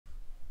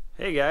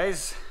Hey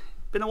guys,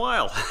 been a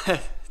while.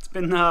 It's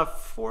been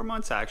 4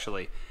 months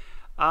actually.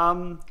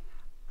 I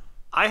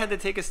had to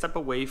take a step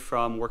away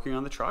from working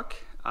on the truck.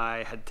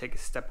 I had to take a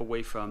step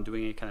away from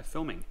doing any kind of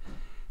filming.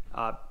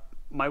 Uh,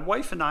 my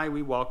wife and I,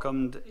 we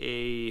welcomed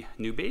a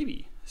new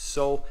baby.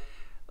 So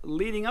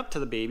leading up to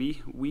the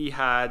baby, we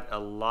had a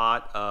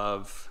lot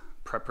of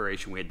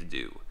preparation we had to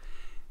do.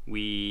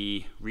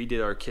 We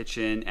redid our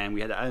kitchen and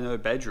we had to add another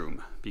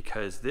bedroom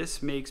because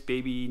this makes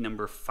baby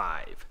number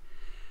 5.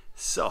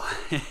 So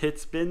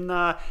it's been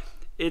a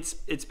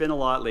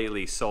lot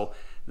lately. So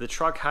the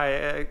truck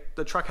had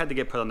to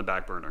get put on the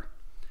back burner.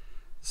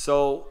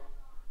 So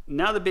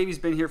now the baby's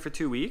been here for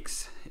 2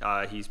 weeks.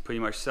 He's pretty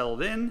much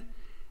settled in,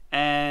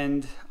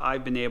 and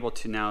I've been able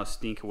to now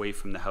sneak away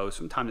from the house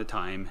from time to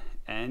time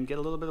and get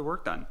a little bit of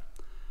work done.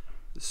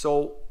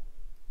 So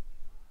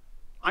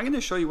I'm going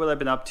to show you what I've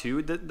been up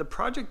to. The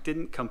project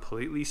didn't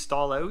completely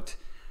stall out.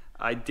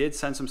 I did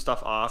send some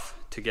stuff off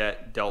to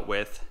get dealt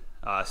with.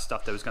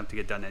 Stuff that was going to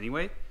get done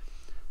anyway.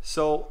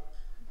 So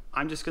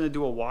I'm just going to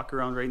do a walk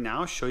around right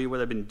now, show you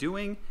what I've been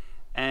doing,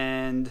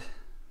 and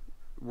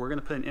we're going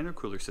to put an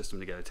intercooler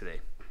system together today.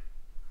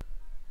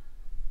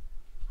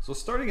 So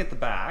starting at the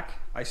back,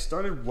 I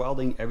started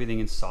welding everything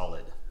in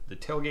solid. The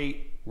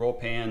tailgate, roll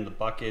pan, the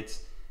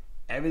buckets,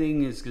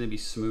 everything is going to be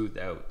smoothed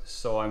out.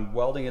 So I'm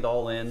welding it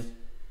all in.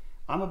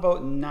 I'm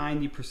about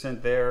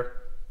 90% there.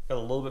 Got a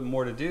little bit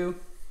more to do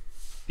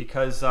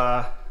because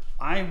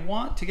I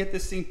want to get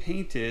this thing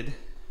painted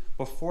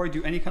before I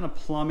do any kind of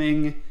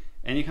plumbing,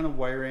 any kind of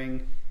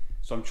wiring.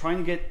 So I'm trying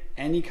to get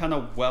any kind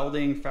of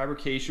welding,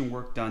 fabrication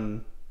work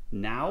done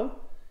now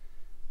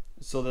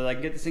so that I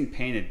can get this thing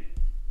painted.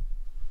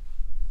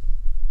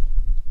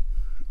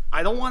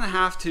 I don't want to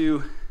have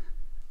to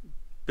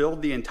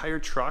build the entire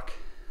truck,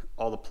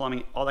 all the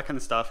plumbing, all that kind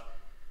of stuff,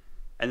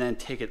 and then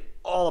take it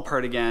all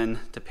apart again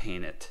to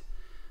paint it.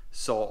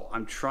 So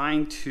I'm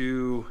trying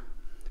to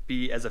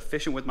be as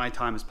efficient with my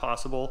time as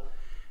possible,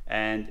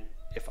 and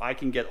if I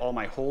can get all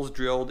my holes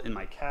drilled in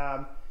my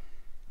cab,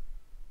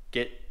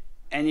 get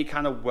any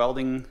kind of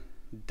welding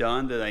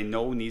done that I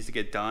know needs to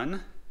get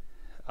done,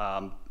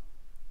 I'm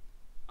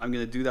going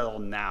to do that all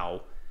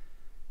now,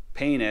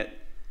 paint it,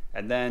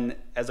 and then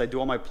as I do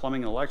all my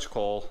plumbing and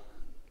electrical,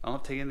 I don't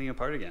have to take anything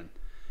apart again.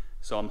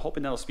 So I'm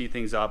hoping that'll speed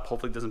things up.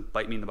 Hopefully it doesn't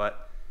bite me in the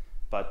butt,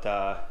 but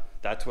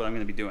that's what I'm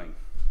going to be doing.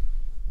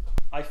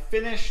 I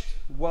finished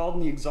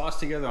welding the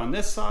exhaust together on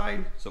this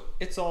side, so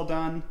it's all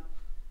done.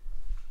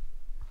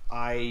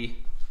 I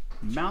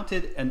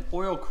mounted an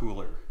oil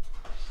cooler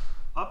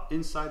up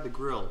inside the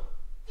grill.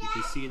 You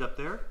can see it up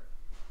there.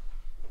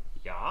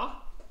 Yeah.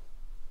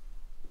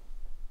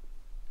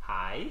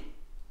 Hi.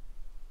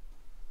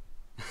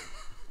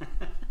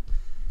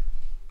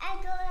 I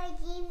go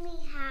to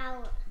Jamie's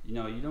house.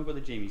 No, you don't go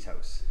to Jamie's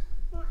house.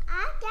 Well,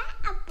 I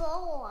got a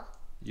ball.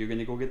 You're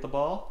gonna go get the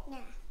ball? Yeah.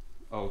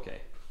 Oh, okay.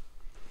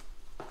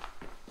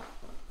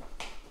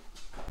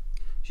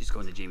 She's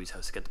going to Jamie's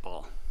house to get the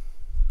ball.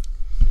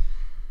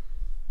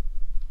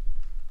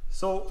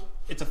 So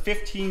it's a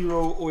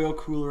 15-row oil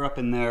cooler up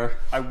in there.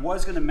 I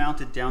was going to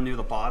mount it down near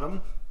the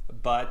bottom,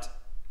 but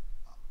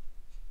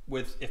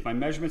if my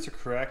measurements are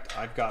correct,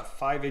 I've got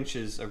 5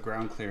 inches of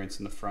ground clearance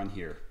in the front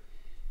here.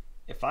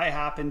 If I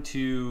happen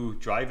to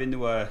drive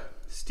into a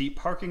steep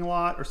parking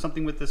lot or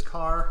something with this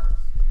car,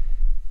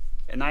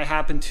 and I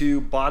happen to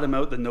bottom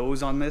out the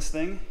nose on this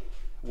thing,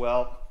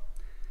 well,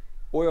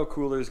 oil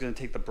cooler is going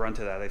to take the brunt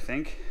of that, I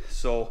think.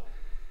 So,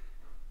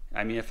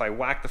 I mean, if I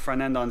whack the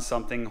front end on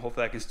something,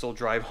 hopefully I can still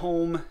drive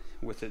home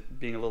with it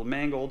being a little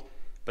mangled.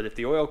 But if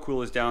the oil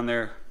cooler is down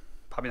there,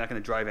 probably not going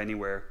to drive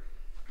anywhere.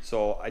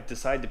 So I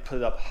decided to put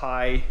it up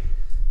high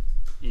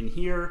in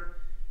here.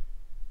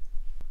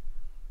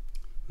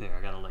 There,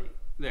 I got a light.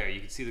 There,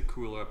 you can see the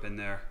cooler up in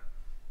there.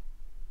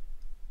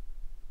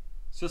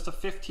 It's just a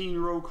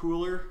 15-row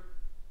cooler,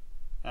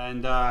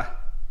 and that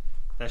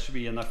should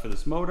be enough for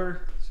this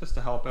motor. It's just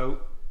to help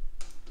out.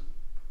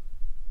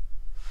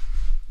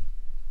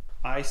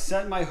 I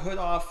set my hood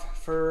off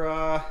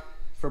for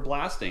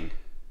blasting.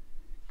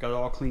 Got it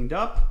all cleaned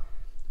up.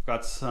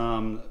 Got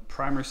some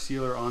primer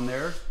sealer on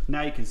there.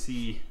 Now you can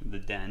see the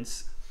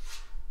dents.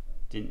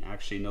 Didn't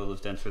actually know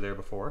those dents were there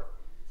before.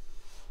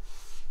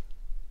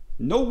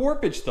 No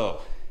warpage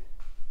though.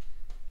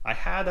 I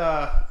had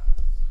a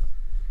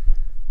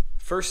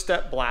First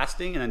Step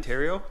Blasting in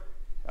Ontario.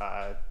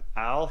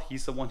 Al,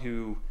 he's the one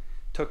who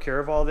took care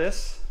of all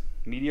this,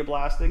 media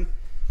blasting,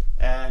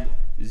 and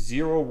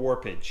 0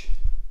 warpage.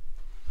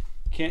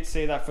 Can't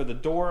say that for the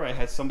door. I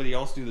had somebody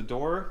else do the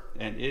door,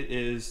 and it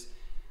is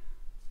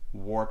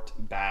warped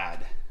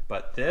bad.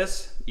 But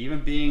this,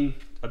 even being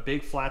a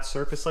big flat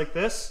surface like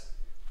this,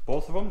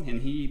 both of them,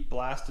 and he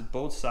blasted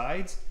both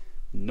sides,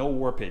 no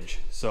warpage.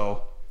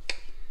 So,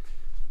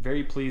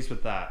 very pleased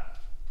with that.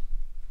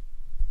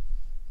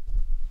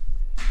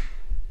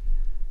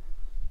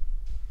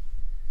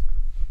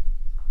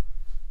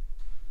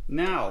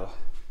 Now,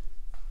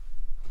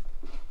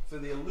 for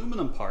the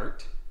aluminum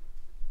part,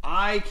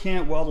 I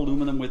can't weld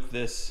aluminum with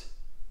this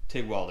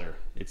TIG welder.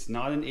 It's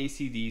not an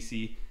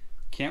AC/DC.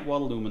 can't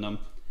weld aluminum.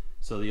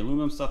 So the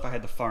aluminum stuff I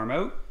had to farm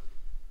out.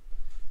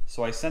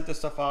 So I sent this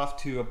stuff off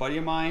to a buddy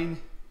of mine,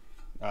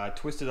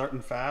 Twisted Art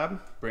and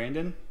Fab,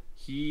 Brandon.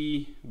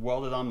 He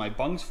welded on my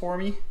bungs for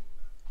me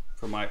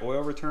for my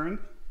oil return.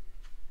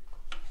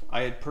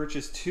 I had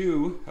purchased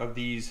 2 of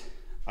these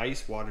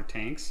ice water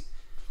tanks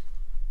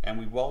and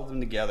we welded them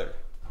together.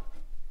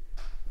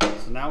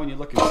 So now when you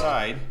look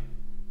inside,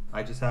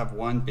 I just have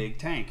one big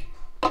tank.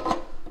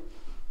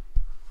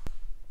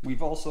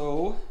 We've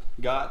also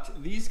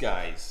got these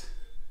guys.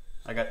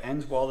 I got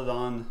ends welded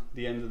on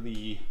the end of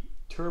the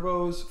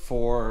turbos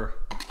for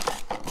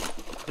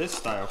this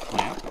style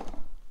clamp.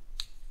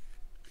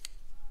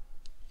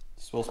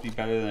 It's supposed to be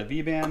better than a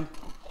V-band,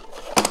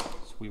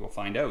 so we will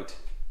find out.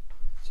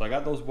 So I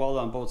got those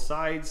welded on both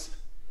sides,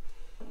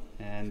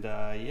 and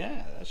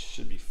yeah, that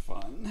should be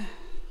fun.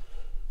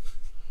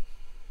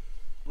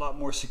 A lot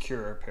more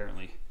secure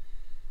apparently.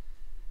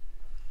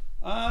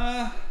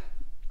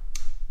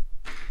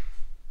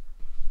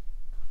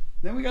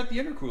 Then we got the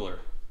intercooler.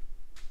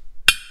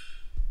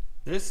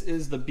 This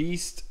is the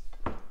beast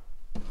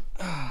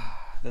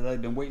that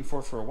I've been waiting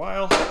for a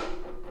while.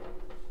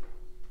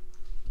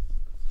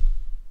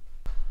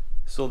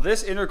 So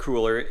this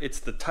intercooler, it's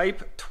the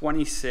Type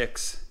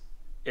 26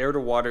 air to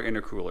water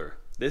intercooler.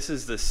 This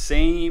is the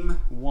same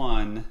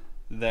one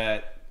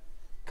that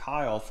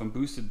Kyle from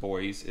Boosted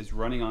Boys is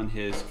running on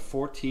his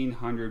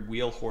 1400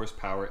 wheel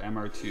horsepower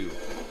MR2.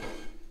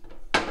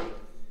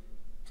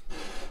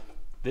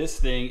 This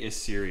thing is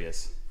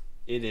serious.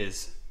 It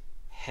is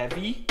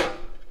heavy.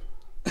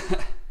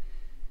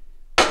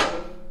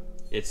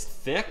 It's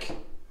thick.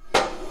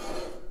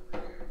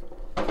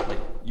 Like,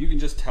 you can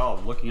just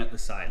tell looking at the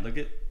side. Look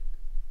at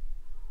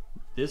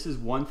this, is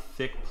one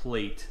thick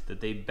plate that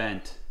they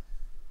bent.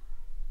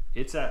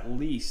 It's at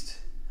least,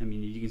 I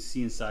mean, you can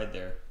see inside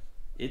there,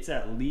 it's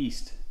at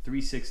least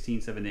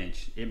 3/16 of an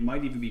inch. It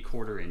might even be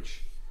 1/4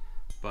 inch,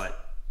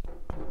 but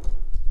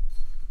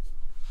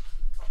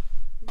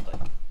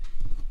like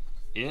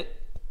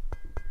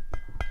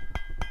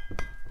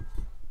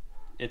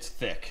it's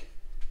thick.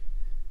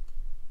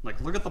 Like,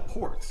 look at the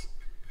ports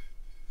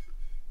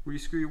where you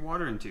screw your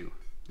water into.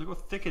 Look how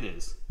thick it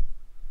is.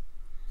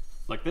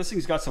 Like, this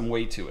thing's got some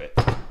weight to it.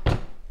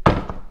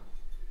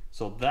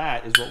 So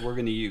that is what we're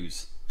gonna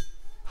use.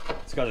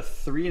 It's got a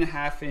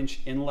 3.5 inch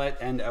inlet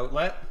and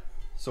outlet.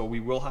 So we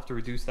will have to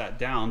reduce that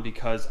down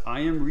because I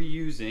am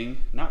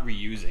not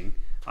reusing,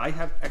 I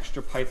have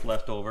extra pipe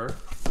left over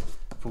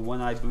for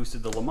when I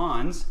boosted the Le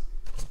Mans.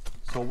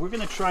 So we're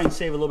gonna try and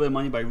save a little bit of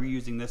money by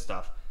reusing this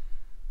stuff.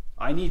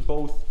 I need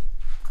both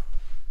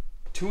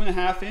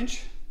 2.5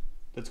 inch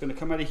that's gonna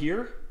come out of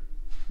here.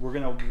 We're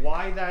gonna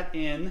Y that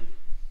in.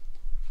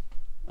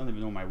 I don't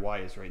even know where my Y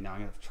is right now. I'm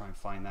gonna have to try and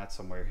find that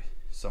somewhere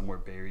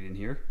buried in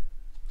here.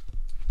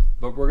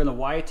 But we're gonna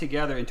Y it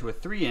together into a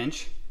 3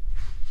 inch,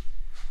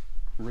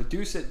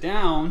 reduce it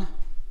down,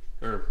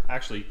 or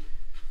actually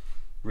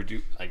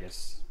reduce, I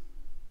guess,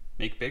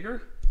 make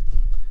bigger.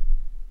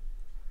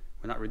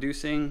 We're not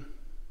reducing,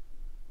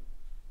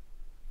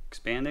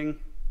 expanding,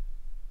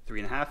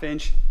 3.5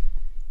 inch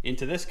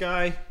into this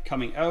guy,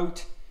 coming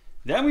out.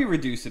 Then we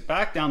reduce it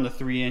back down to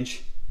 3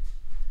 inch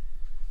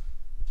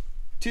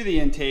to the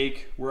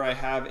intake, where I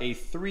have a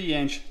 3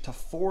 inch to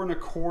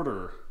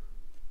 4.25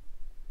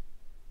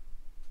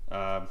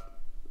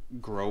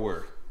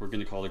 grower. We're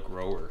gonna call it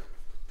grower.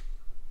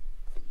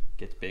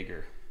 Gets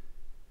bigger.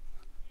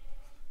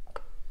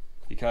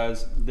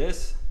 Because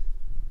this,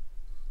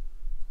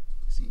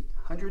 see,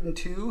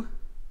 102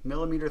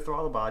 millimeter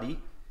throttle body,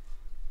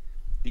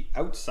 the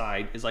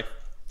outside is like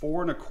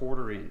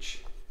 4.25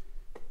 inch.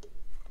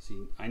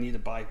 See, I need to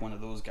buy one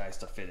of those guys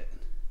to fit it.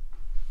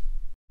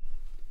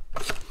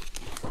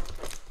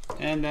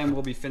 And then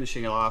we'll be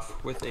finishing it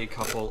off with a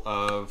couple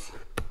of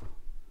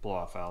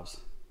blow-off valves.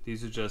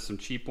 These are just some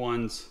cheap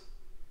ones,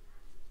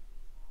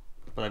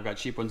 but I've got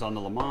cheap ones on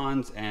the Le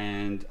Mans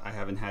and I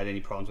haven't had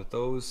any problems with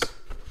those.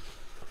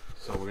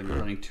 So we're gonna be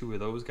running 2 of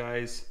those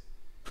guys.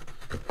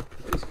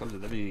 This comes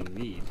with everything you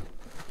need.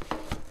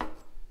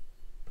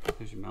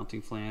 There's your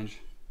mounting flange.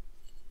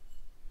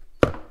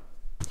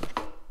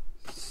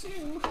 So,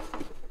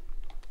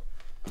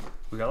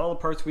 we got all the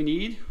parts we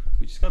need.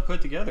 We just gotta put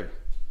it together.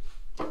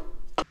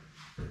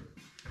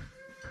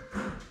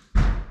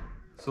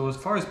 So as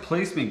far as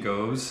placement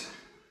goes,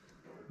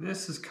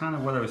 this is kind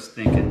of what I was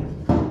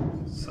thinking.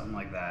 Something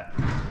like that.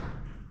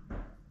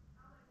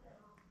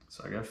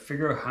 So I gotta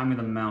figure out how I'm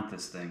gonna mount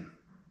this thing.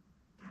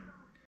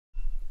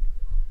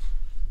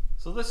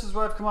 So this is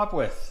what I've come up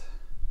with.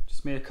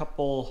 Just made a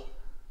couple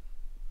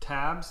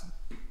tabs.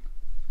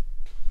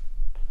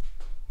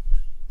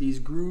 These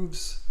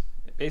grooves,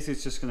 basically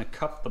it's just gonna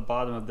cup the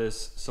bottom of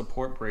this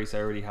support brace I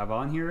already have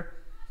on here.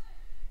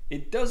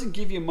 It doesn't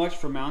give you much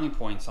for mounting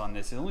points on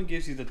this. It only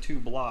gives you the 2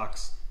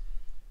 blocks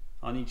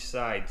on each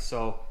side.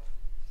 So,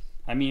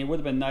 I mean, it would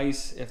have been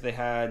nice if they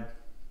had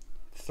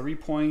 3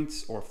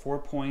 points or 4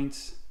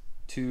 points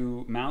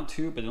to mount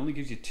to, but it only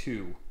gives you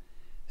 2.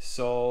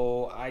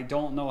 So I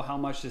don't know how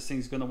much this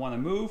thing's gonna wanna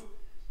move,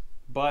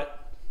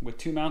 but with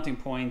 2 mounting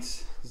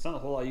points, there's not a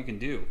whole lot you can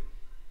do.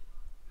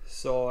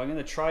 So I'm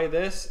gonna try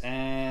this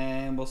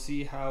and we'll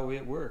see how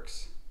it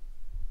works.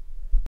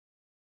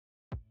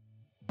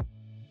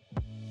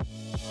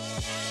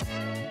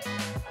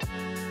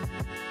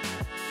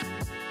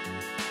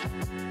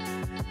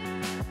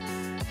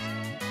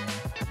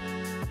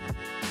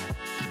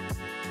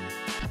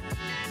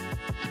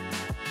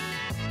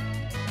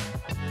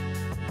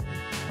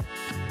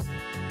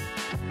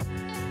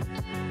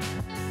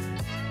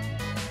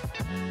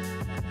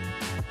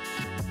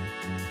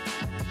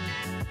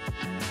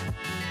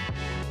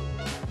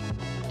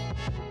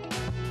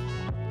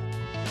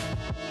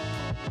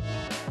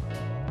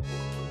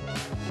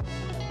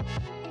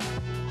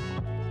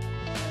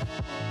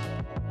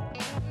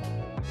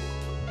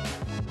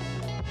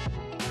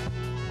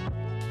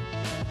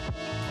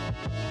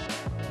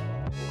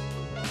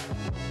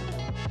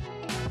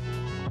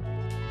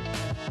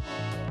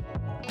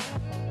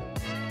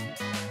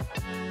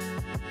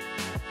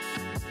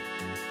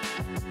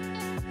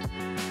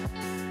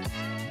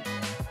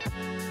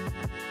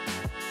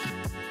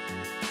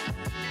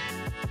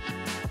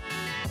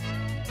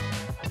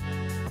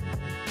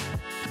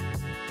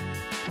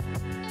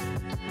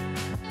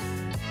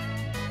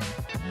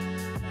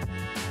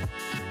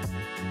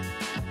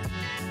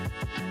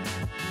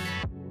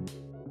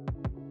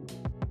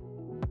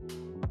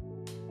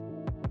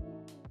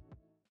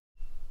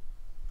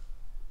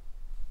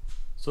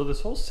 So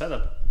this whole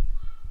setup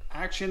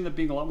actually ended up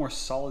being a lot more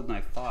solid than I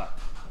thought.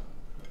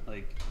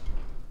 Like,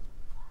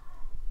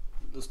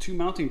 those 2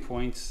 mounting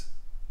points,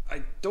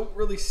 I don't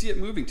really see it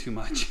moving too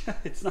much.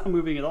 It's not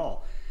moving at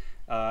all.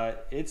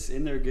 It's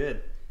in there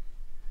good.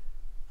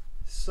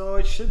 So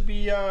it should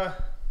be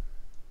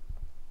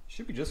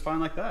just fine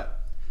like that.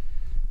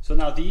 So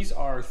now these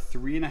are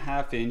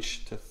 3.5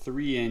 inch to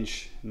 3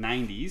 inch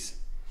 90s.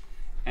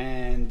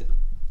 And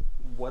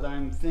what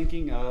I'm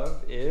thinking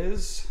of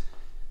is,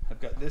 I've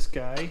got this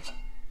guy.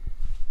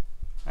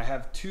 I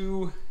have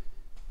 2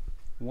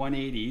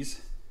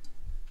 180s,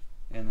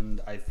 and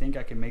I think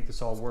I can make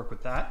this all work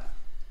with that.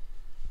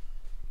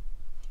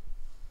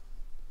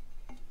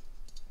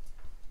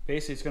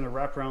 Basically, it's going to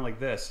wrap around like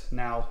this.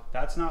 Now,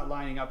 that's not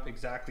lining up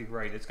exactly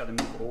right. It's got to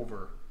move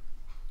over.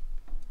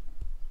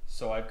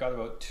 So I've got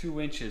about 2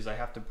 inches I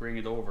have to bring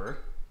it over.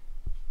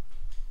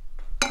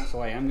 So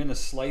I am going to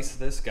slice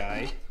this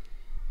guy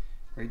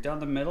right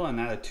down the middle and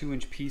add a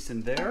 2-inch piece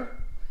in there.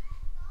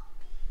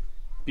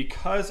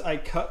 Because I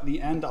cut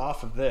the end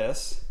off of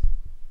this,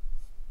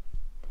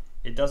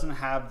 it doesn't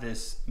have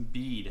this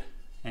bead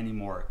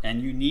anymore.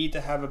 And you need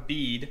to have a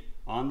bead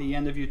on the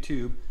end of your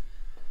tube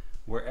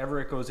wherever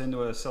it goes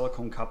into a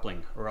silicone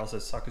coupling, or else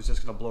this sucker's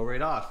just gonna blow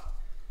right off.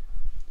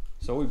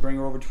 So we bring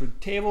her over to the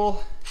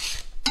table.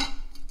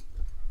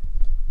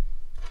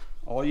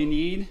 All you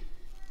need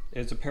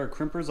is a pair of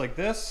crimpers like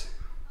this.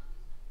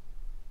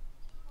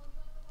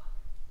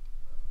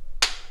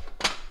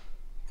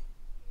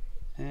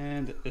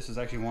 And this is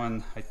actually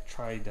one I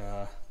tried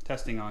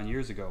testing on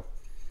years ago.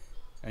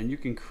 And you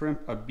can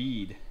crimp a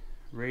bead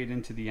right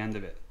into the end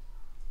of it.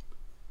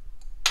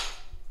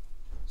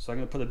 So I'm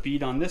going to put a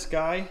bead on this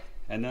guy,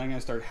 and then I'm going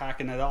to start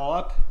hacking it all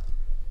up.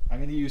 I'm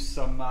going to use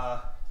some, I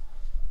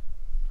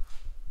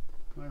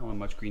don't have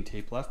much green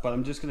tape left, but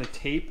I'm just going to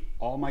tape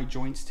all my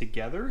joints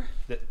together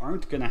that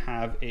aren't going to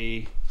have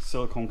a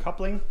silicone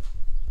coupling.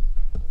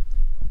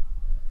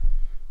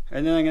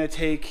 And then I'm going to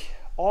take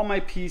all my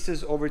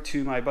pieces over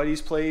to my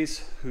buddy's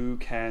place, who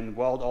can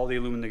weld all the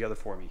aluminum together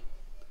for me.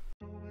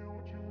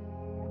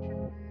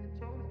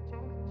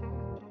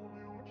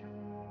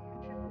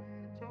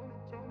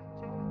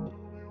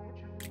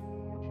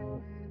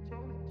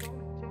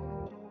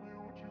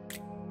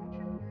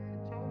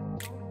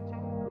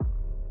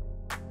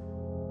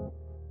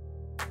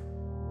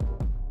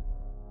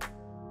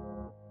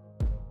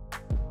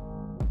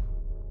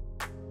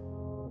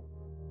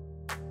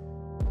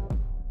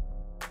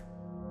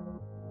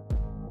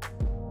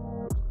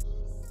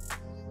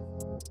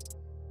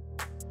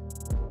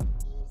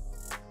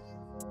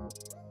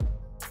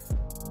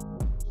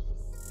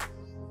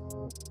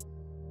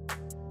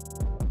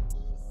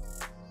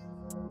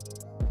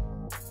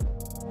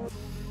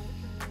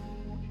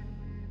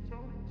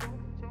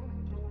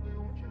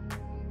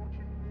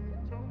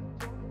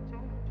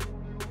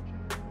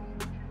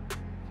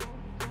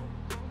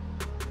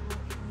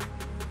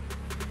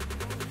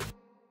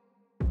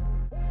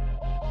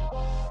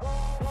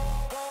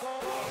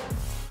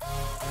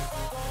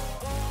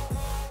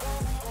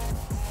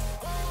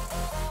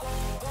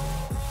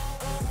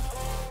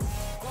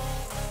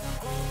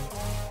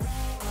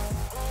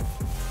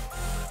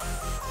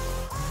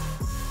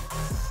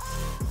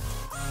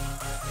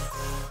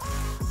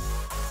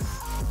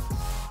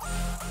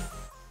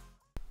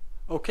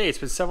 Okay, it's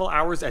been several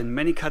hours and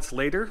many cuts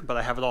later, but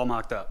I have it all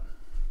mocked up.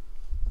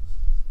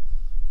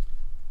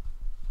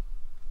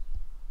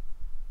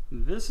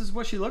 This is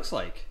what she looks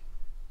like.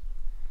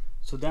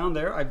 So down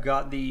there, I've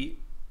got the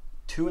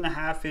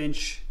 2.5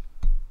 inch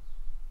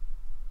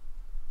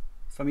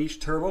from each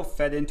turbo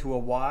fed into a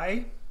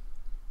Y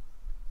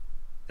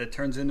that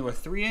turns into a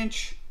 3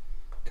 inch,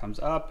 comes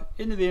up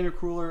into the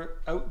intercooler,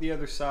 out the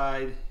other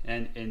side,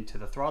 and into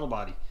the throttle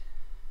body.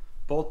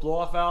 Both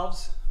blow-off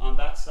valves on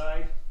that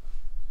side.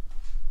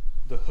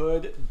 The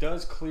hood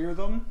does clear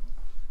them.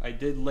 I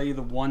did lay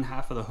the one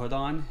half of the hood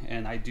on,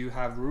 and I do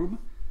have room.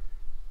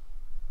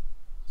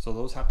 So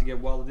those have to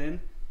get welded in.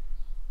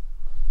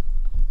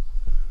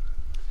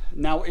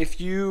 Now, if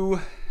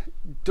you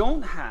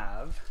don't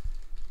have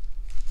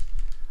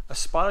a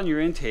spot on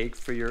your intake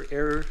for your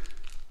air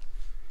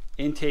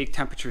intake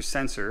temperature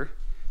sensor,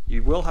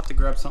 you will have to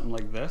grab something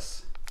like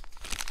this.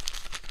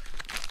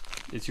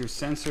 It's your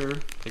sensor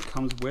that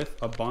comes with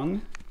a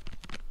bung.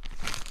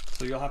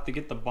 So you'll have to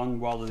get the bung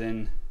welded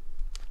in,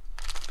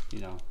 you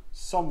know,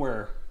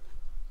 somewhere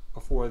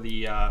before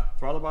the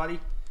throttle body.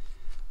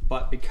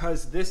 But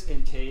because this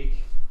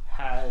intake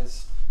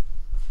has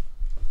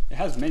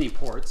many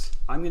ports,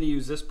 I'm going to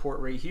use this port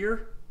right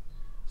here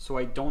so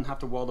I don't have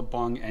to weld a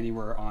bung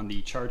anywhere on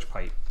the charge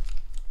pipe.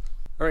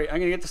 All right, I'm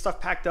going to get the stuff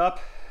packed up.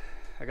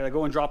 I got to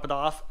go and drop it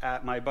off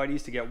at my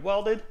buddy's to get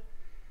welded,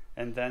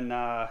 and then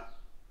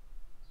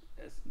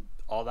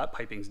all that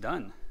piping's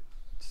done.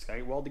 Just got to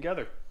get welded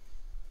together.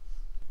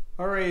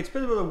 All right, it's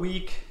been about a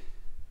week.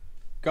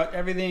 Got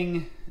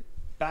everything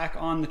back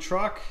on the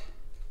truck.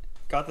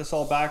 Got this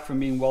all back from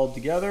being welded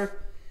together,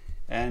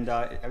 and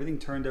everything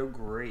turned out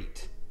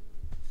great.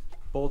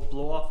 Both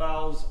blow-off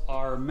valves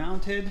are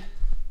mounted.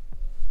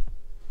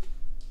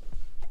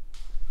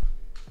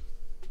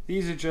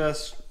 These are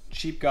just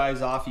cheap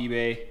guys off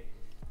eBay.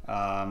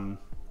 I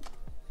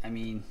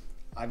mean,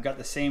 I've got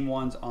the same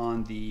ones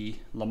on the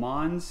Le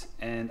Mans,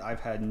 and I've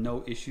had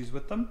no issues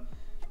with them.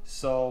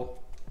 So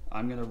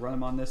I'm gonna run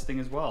them on this thing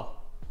as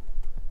well.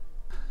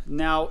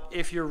 Now,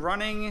 if you're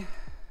running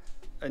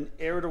an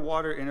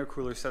air-to-water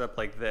intercooler setup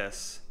like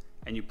this,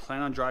 and you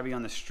plan on driving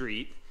on the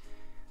street,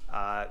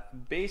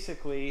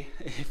 basically,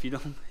 if you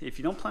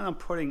don't plan on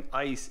putting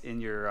ice in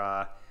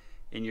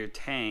your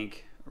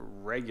tank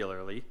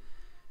regularly,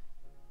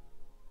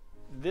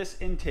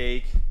 this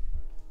intake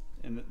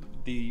and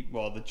the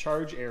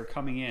charge air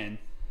coming in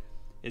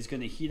is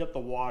going to heat up the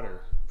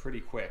water pretty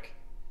quick.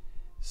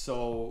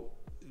 So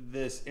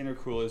this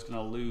intercooler is going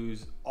to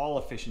lose all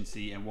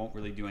efficiency and won't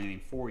really do anything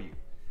for you,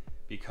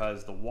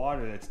 because the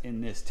water that's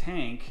in this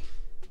tank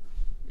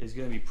is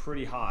going to be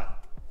pretty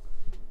hot.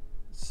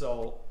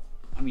 So,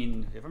 I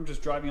mean, if I'm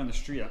just driving on the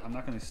street, I'm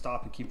not going to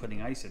stop and keep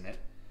putting ice in it.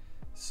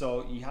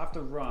 So you have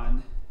to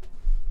run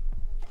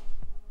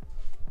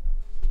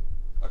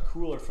a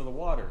cooler for the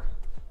water.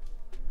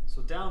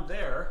 So down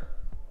there,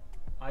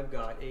 I've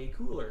got a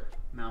cooler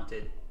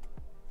mounted.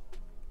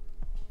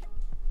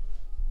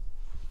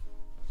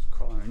 Let's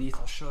crawl underneath,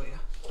 I'll show you.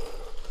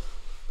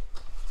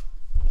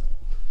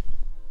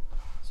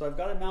 So I've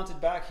got it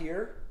mounted back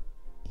here.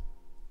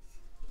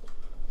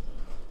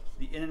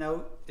 The in and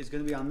out is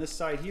going to be on this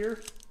side here.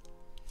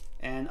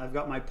 And I've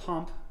got my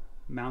pump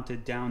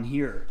mounted down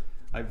here.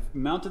 I've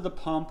mounted the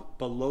pump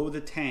below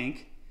the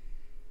tank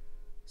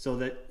so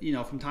that, you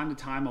know, from time to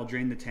time I'll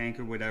drain the tank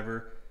or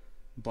whatever,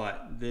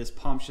 but this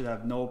pump should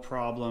have no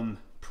problem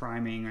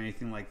priming or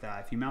anything like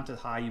that. If you mount it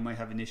high, you might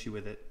have an issue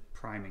with it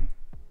priming.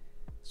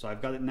 So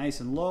I've got it nice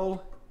and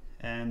low,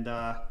 and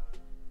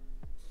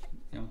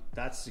you know,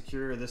 that's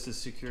secure, this is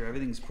secure,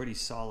 everything's pretty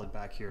solid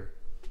back here.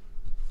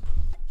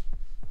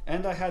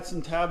 And I had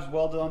some tabs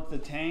welded onto the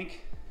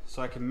tank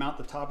so I can mount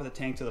the top of the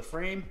tank to the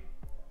frame,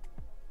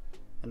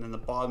 and then the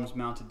bottom's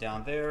mounted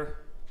down there.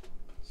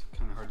 It's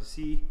kind of hard to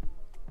see,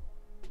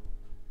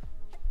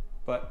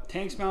 but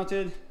tank's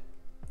mounted,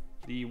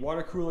 the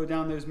water cooler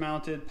down there is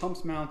mounted,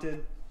 pump's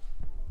mounted,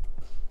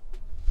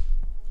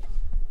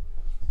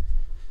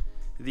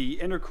 the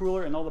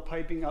intercooler and all the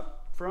piping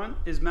up front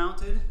is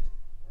mounted.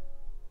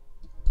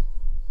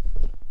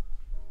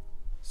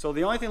 So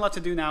the only thing left to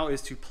do now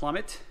is to plumb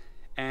it,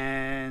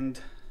 and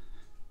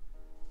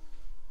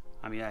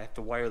I mean, I have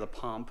to wire the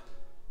pump,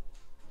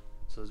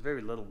 so there's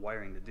very little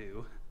wiring to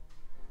do,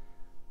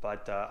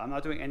 but I'm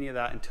not doing any of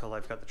that until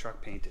I've got the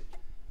truck painted.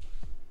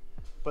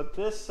 But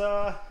this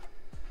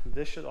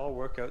should all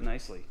work out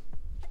nicely.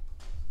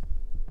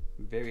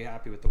 I'm very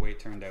happy with the way it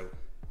turned out.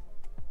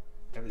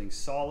 Everything's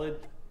solid.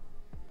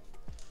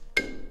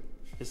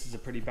 This is a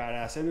pretty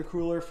badass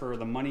intercooler for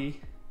the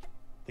money.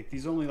 Like,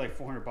 these are only like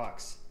 400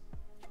 bucks,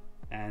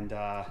 and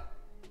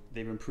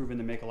they've been proven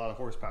to make a lot of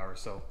horsepower.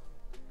 So,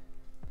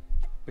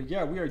 but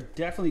yeah, we are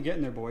definitely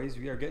getting there, boys.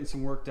 We are getting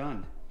some work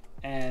done,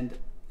 and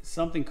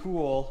something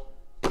cool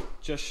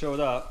just showed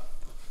up.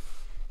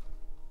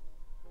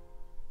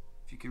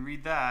 If you can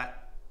read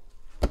that,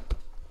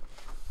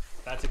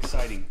 that's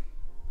exciting.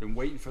 Been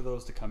waiting for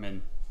those to come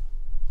in.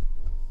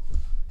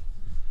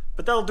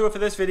 But that'll do it for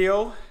this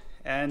video,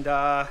 and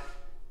I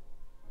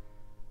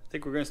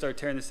think we're gonna start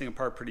tearing this thing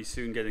apart pretty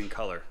soon, getting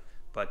color.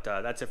 But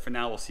that's it for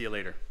now. We'll see you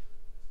later.